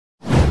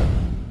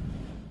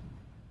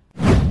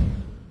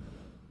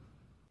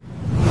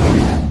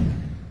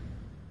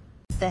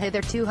The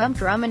hitherto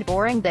humdrum and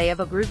boring day of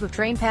a group of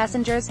train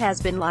passengers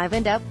has been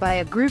livened up by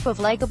a group of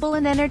likable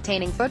and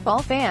entertaining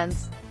football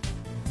fans.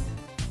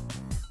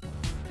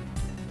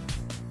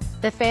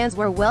 The fans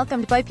were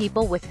welcomed by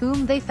people with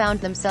whom they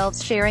found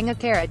themselves sharing a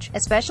carriage,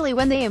 especially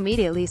when they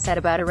immediately set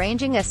about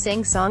arranging a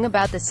sing-song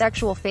about the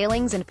sexual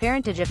failings and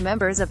parentage of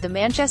members of the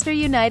Manchester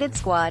United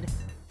squad.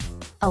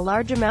 A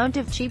large amount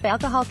of cheap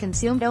alcohol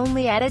consumed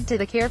only added to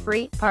the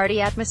carefree, party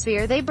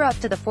atmosphere they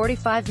brought to the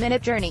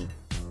 45-minute journey.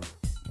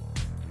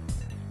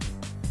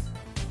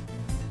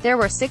 There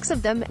were 6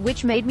 of them,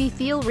 which made me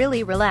feel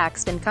really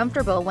relaxed and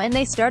comfortable when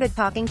they started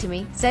talking to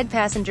me, said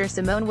passenger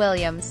Simone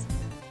Williams.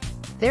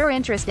 Their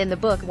interest in the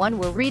book one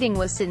were reading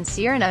was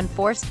sincere and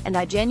unforced, and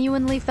I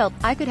genuinely felt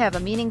I could have a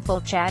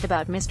meaningful chat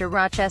about Mr.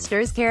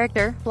 Rochester's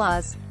character,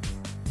 flaws,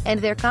 and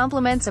their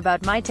compliments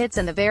about my tits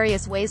and the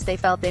various ways they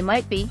felt they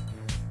might be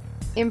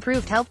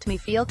improved helped me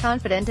feel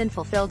confident and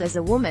fulfilled as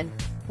a woman.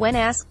 When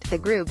asked, the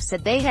group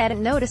said they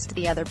hadn't noticed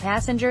the other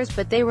passengers,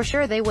 but they were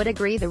sure they would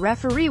agree the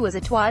referee was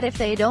a twat if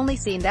they'd only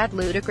seen that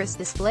ludicrous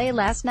display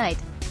last night.